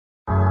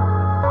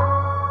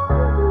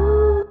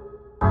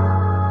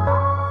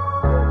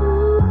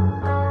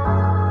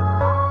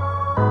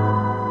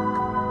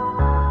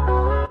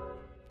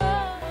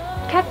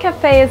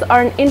cafes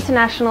are an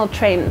international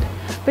trend,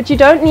 but you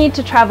don't need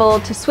to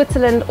travel to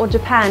Switzerland or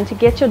Japan to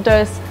get your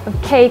dose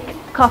of cake,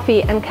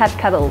 coffee and cat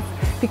cuddles,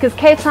 because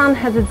Cape Town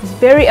has its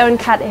very own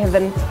cat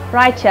heaven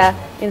right here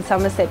in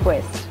Somerset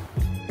West.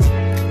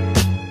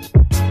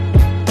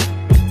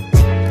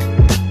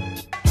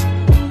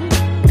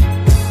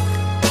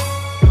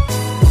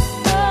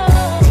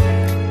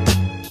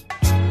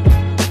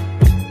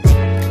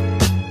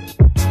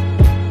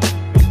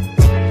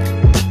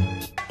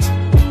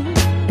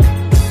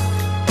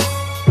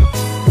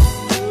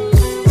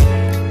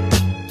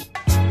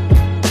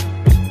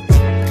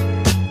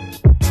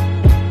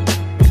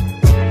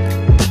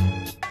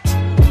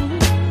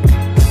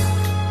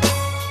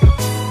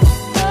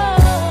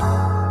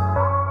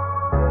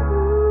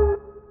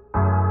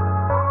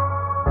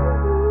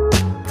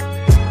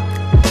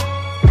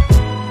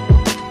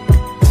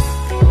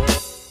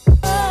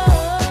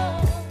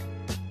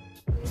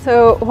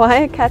 So why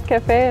a cat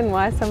cafe and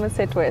why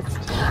Somerset West?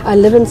 I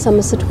live in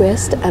Somerset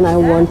West and I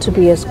want to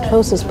be as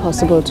close as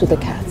possible to the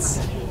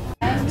cats.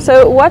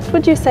 So what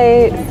would you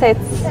say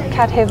sets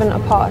Cat Heaven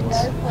apart?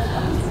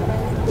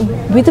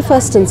 We're the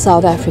first in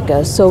South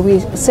Africa, so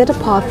we set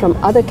apart from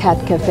other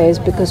cat cafes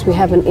because we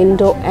have an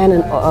indoor and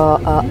an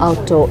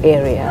outdoor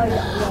area.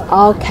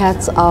 Our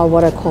cats are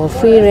what I call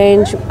free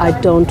range. I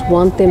don't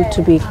want them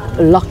to be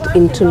locked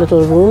into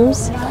little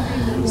rooms.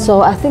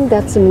 So I think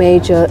that's a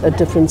major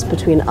difference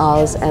between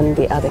ours and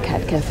the other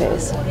cat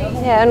cafes.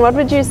 Yeah, and what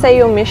would you say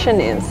your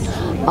mission is?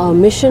 Our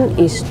mission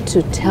is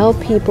to tell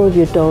people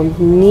you don't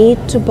need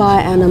to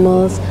buy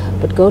animals,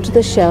 but go to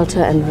the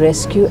shelter and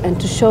rescue, and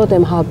to show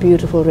them how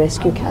beautiful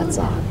rescue cats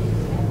are.